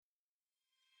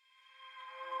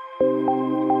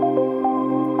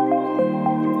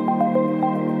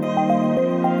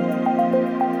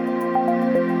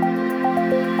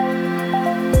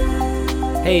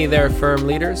Hey there, firm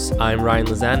leaders. I'm Ryan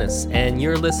Lazanis, and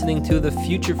you're listening to the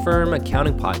Future Firm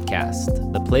Accounting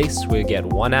Podcast, the place where you get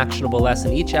one actionable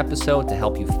lesson each episode to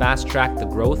help you fast track the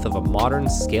growth of a modern,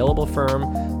 scalable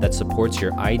firm that supports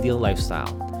your ideal lifestyle.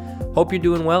 Hope you're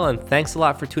doing well, and thanks a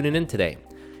lot for tuning in today.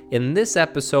 In this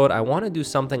episode, I want to do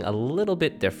something a little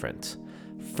bit different.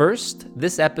 First,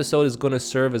 this episode is going to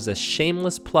serve as a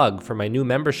shameless plug for my new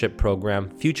membership program,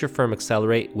 Future Firm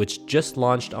Accelerate, which just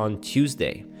launched on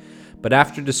Tuesday. But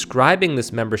after describing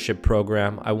this membership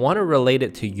program, I want to relate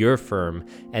it to your firm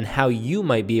and how you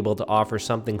might be able to offer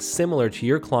something similar to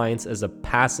your clients as a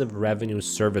passive revenue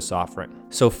service offering.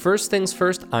 So first things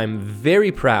first, I'm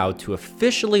very proud to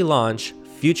officially launch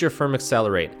Future Firm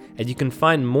Accelerate, and you can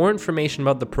find more information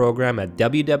about the program at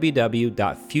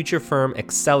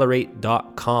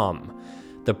www.futurefirmaccelerate.com.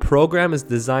 The program is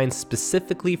designed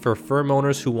specifically for firm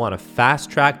owners who want to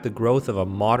fast-track the growth of a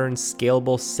modern,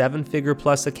 scalable,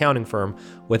 seven-figure-plus accounting firm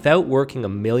without working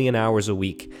 1 million hours a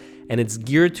week, and it's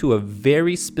geared to a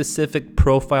very specific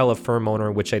profile of firm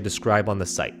owner which I describe on the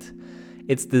site.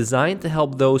 It's designed to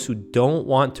help those who don't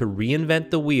want to reinvent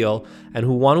the wheel and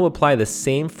who want to apply the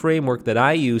same framework that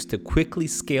I use to quickly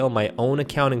scale my own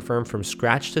accounting firm from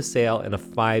scratch to sale in a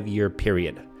 5-year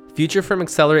period. Future Firm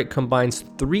Accelerate combines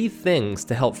 3 things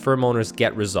to help firm owners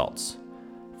get results.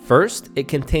 First, it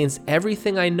contains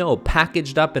everything I know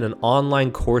packaged up in an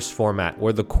online course format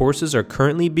where the courses are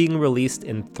currently being released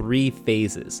in 3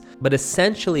 phases, but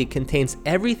essentially it contains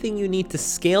everything you need to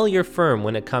scale your firm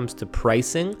when it comes to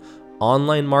pricing,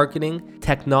 online marketing,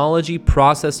 technology,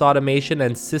 process automation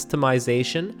and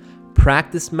systemization,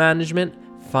 practice management,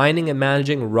 finding and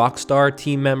managing rockstar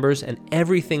team members, and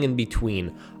everything in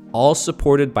between, all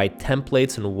supported by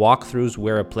templates and walkthroughs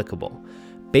where applicable.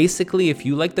 Basically, if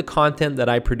you like the content that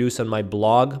I produce on my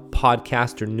blog,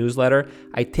 podcast, or newsletter,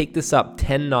 I take this up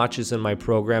 10 notches in my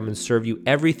program and serve you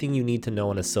everything you need to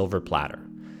know on a silver platter.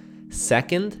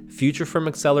 Second, Future Firm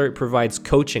Accelerate provides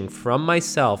coaching from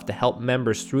myself to help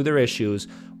members through their issues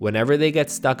whenever they get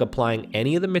stuck applying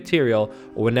any of the material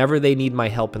or whenever they need my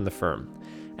help in the firm.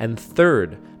 And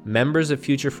third, members of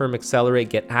Future Firm Accelerate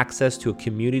get access to a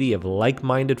community of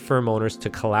like-minded firm owners to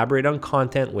collaborate on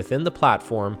content within the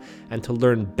platform and to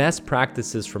learn best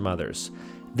practices from others.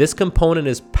 This component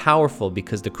is powerful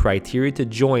because the criteria to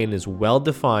join is well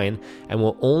defined and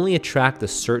will only attract a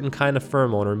certain kind of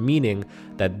firm owner, meaning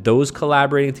that those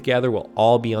collaborating together will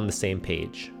all be on the same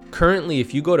page. Currently,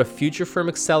 if you go to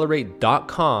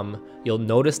futurefirmaccelerate.com, you'll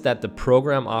notice that the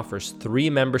program offers 3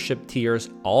 membership tiers,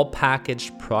 all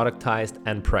packaged, productized,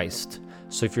 and priced.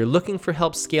 So if you're looking for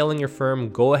help scaling your firm,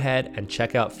 go ahead and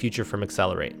check out Future Firm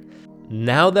Accelerate.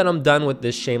 Now that I'm done with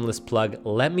this shameless plug,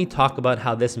 let me talk about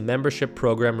how this membership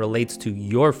program relates to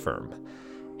your firm.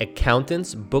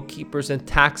 Accountants, bookkeepers, and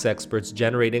tax experts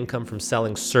generate income from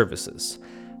selling services.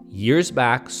 Years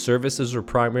back, services were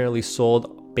primarily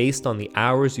sold based on the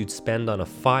hours you'd spend on a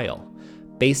file.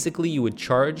 Basically, you would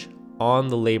charge on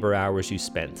the labor hours you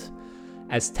spent.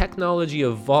 As technology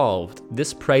evolved,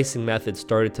 this pricing method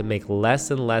started to make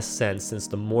less and less sense since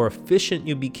the more efficient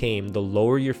you became, the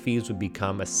lower your fees would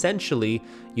become. Essentially,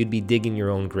 you'd be digging your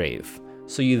own grave.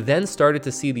 So you then started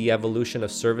to see the evolution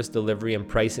of service delivery and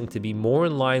pricing to be more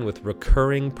in line with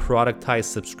recurring productized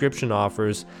subscription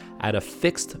offers at a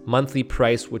fixed monthly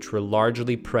price, which were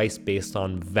largely priced based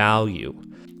on value.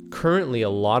 Currently, a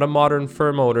lot of modern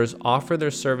firm owners offer their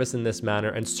service in this manner,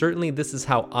 and certainly this is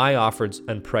how I offered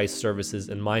and priced services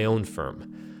in my own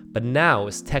firm. But now,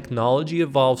 as technology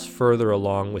evolves further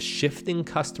along with shifting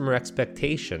customer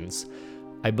expectations,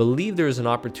 I believe there is an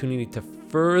opportunity to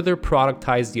further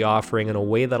productize the offering in a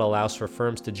way that allows for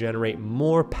firms to generate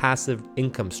more passive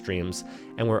income streams,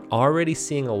 and we're already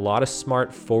seeing a lot of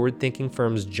smart, forward-thinking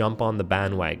firms jump on the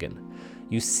bandwagon.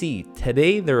 You see,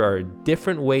 today there are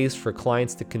different ways for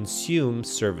clients to consume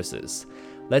services.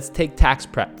 Let's take tax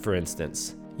prep, for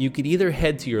instance. You could either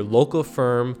head to your local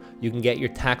firm, you can get your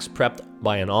tax prepped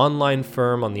by an online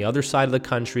firm on the other side of the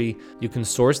country, you can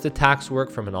source the tax work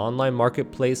from an online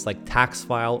marketplace like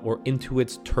TaxFile or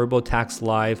Intuit's TurboTax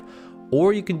Live,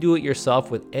 or you can do it yourself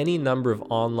with any number of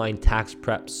online tax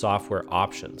prep software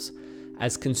options.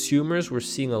 As consumers, we're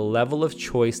seeing a level of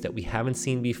choice that we haven't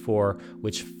seen before,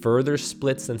 which further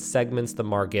splits and segments the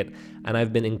market, and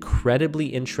I've been incredibly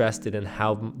interested in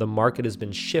how the market has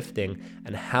been shifting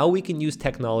and how we can use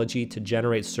technology to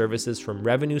generate services from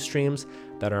revenue streams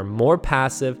that are more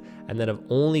passive and that have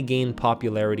only gained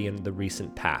popularity in the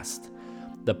recent past.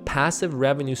 The passive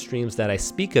revenue streams that I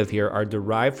speak of here are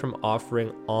derived from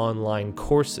offering online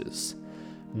courses.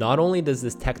 Not only does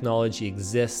this technology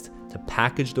exist to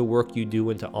package the work you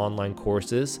do into online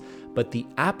courses, but the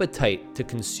appetite to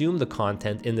consume the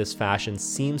content in this fashion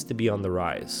seems to be on the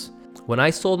rise. When I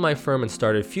sold my firm and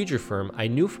started Future Firm, I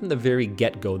knew from the very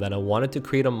get-go that I wanted to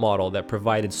create a model that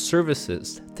provided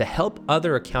services to help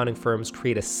other accounting firms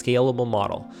create a scalable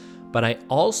model, but I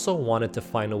also wanted to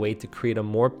find a way to create a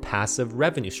more passive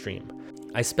revenue stream.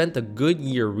 I spent a good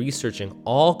year researching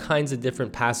all kinds of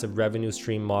different passive revenue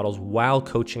stream models while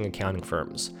coaching accounting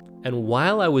firms. And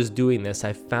while I was doing this,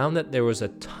 I found that there was a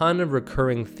ton of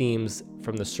recurring themes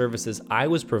from the services I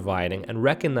was providing and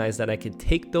recognized that I could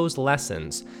take those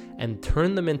lessons and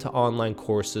turn them into online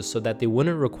courses so that they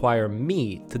wouldn't require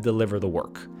me to deliver the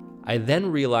work. I then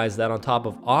realized that on top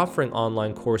of offering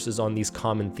online courses on these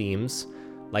common themes,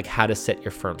 like how to set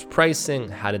your firm's pricing,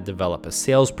 how to develop a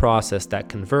sales process that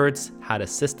converts, how to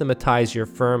systematize your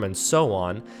firm, and so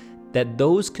on, that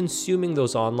those consuming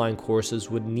those online courses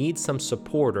would need some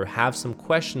support or have some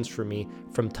questions for me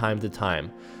from time to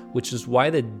time, which is why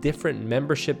the different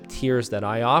membership tiers that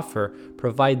I offer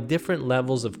provide different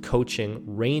levels of coaching,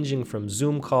 ranging from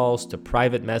Zoom calls to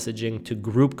private messaging to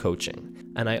group coaching.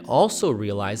 And I also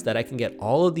realized that I can get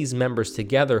all of these members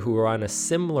together who are on a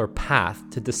similar path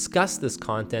to discuss this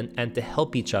content and to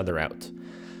help each other out.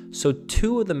 So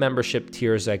 2 of the membership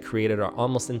tiers I created are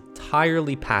almost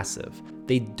entirely passive.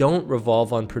 They don't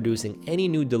revolve on producing any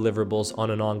new deliverables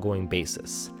on an ongoing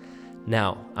basis.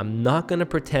 Now, I'm not going to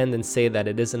pretend and say that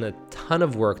it isn't a ton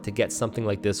of work to get something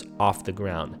like this off the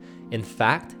ground. In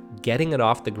fact, getting it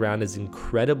off the ground is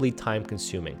incredibly time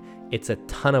consuming. It's a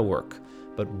ton of work.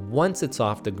 But once it's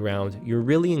off the ground, you're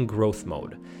really in growth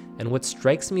mode. And what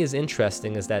strikes me as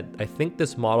interesting is that I think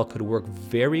this model could work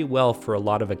very well for a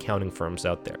lot of accounting firms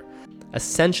out there.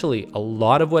 Essentially, a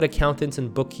lot of what accountants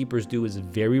and bookkeepers do is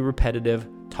very repetitive,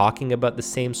 talking about the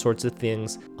same sorts of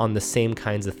things on the same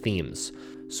kinds of themes.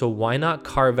 So why not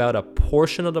carve out a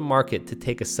portion of the market to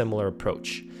take a similar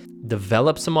approach?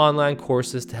 Develop some online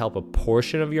courses to help a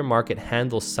portion of your market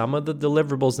handle some of the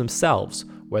deliverables themselves,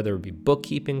 whether it be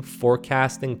bookkeeping,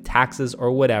 forecasting, taxes,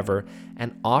 or whatever,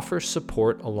 and offer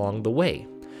support along the way.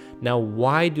 Now,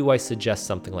 why do I suggest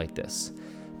something like this?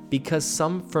 Because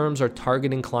some firms are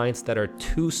targeting clients that are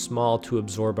too small to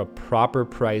absorb a proper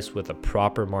price with a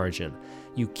proper margin.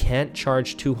 You can't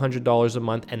charge $200 a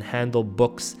month and handle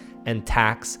books and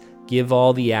tax, give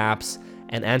all the apps,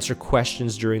 and answer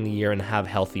questions during the year and have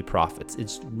healthy profits.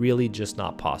 It's really just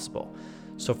not possible.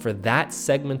 So for that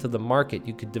segment of the market,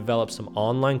 you could develop some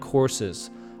online courses,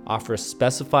 offer a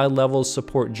specified level of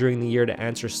support during the year to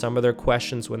answer some of their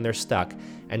questions when they're stuck,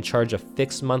 and charge a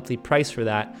fixed monthly price for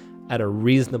that at a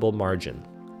reasonable margin.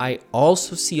 I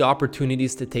also see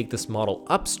opportunities to take this model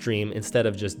upstream instead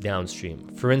of just downstream.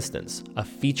 For instance, a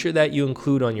feature that you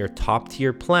include on your top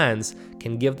tier plans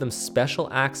can give them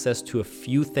special access to a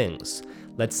few things.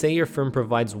 Let's say your firm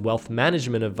provides wealth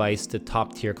management advice to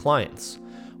top tier clients.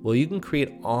 Well, you can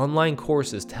create online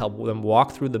courses to help them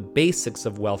walk through the basics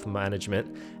of wealth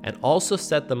management and also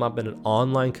set them up in an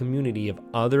online community of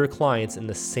other clients in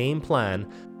the same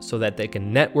plan so that they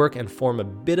can network and form a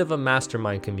bit of a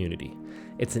mastermind community.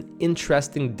 It's an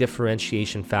interesting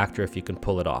differentiation factor if you can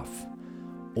pull it off.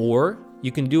 Or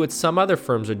you can do what some other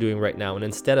firms are doing right now, and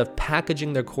instead of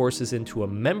packaging their courses into a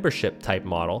membership type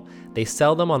model, they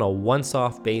sell them on a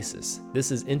once-off basis.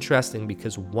 This is interesting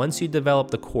because once you develop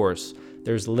the course,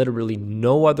 there's literally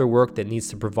no other work that needs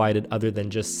to be provided other than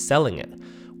just selling it.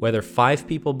 Whether 5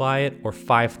 people buy it or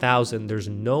 5,000, there's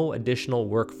no additional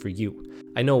work for you.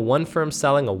 I know one firm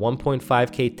selling a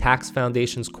 1.5K tax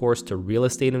foundations course to real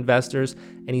estate investors,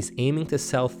 and he's aiming to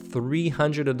sell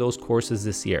 300 of those courses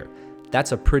this year.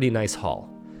 That's a pretty nice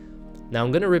haul. Now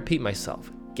I'm going to repeat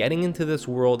myself. Getting into this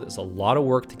world is a lot of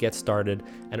work to get started,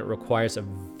 and it requires a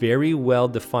very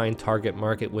well-defined target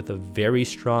market with a very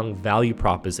strong value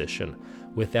proposition.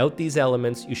 Without these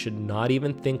elements, you should not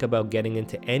even think about getting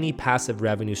into any passive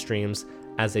revenue streams,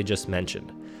 as I just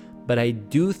mentioned. But I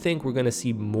do think we're going to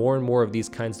see more and more of these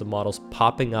kinds of models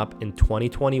popping up in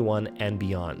 2021 and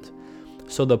beyond.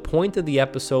 So the point of the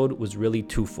episode was really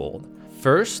twofold.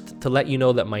 First, to let you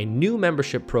know that my new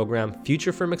membership program,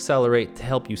 Future Firm Accelerate, to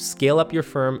help you scale up your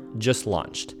firm, just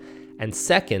launched. And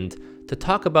second, to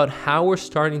talk about how we're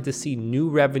starting to see new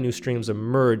revenue streams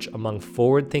emerge among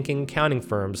forward-thinking accounting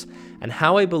firms, and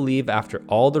how I believe, after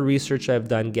all the research I've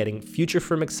done getting Future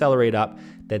Firm Accelerate up,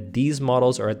 that these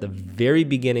models are at the very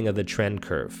beginning of the trend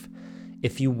curve.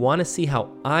 If you want to see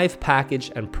how I've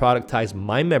packaged and productized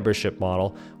my membership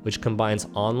model, which combines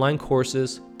online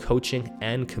courses, coaching,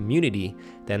 and community,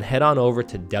 then head on over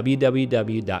to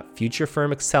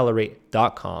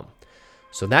www.futurefirmaccelerate.com.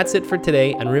 So that's it for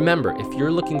today, and remember, if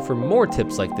you're looking for more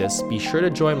tips like this, be sure to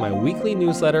join my weekly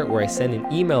newsletter where I send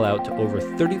an email out to over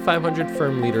 3,500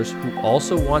 firm leaders who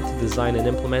also want to design and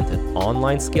implement an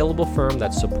online scalable firm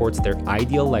that supports their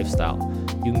ideal lifestyle.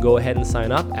 You can go ahead and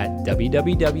sign up at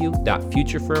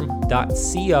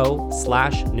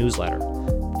www.futurefirm.co/newsletter.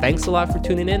 Thanks a lot for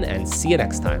tuning in, and see you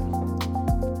next time.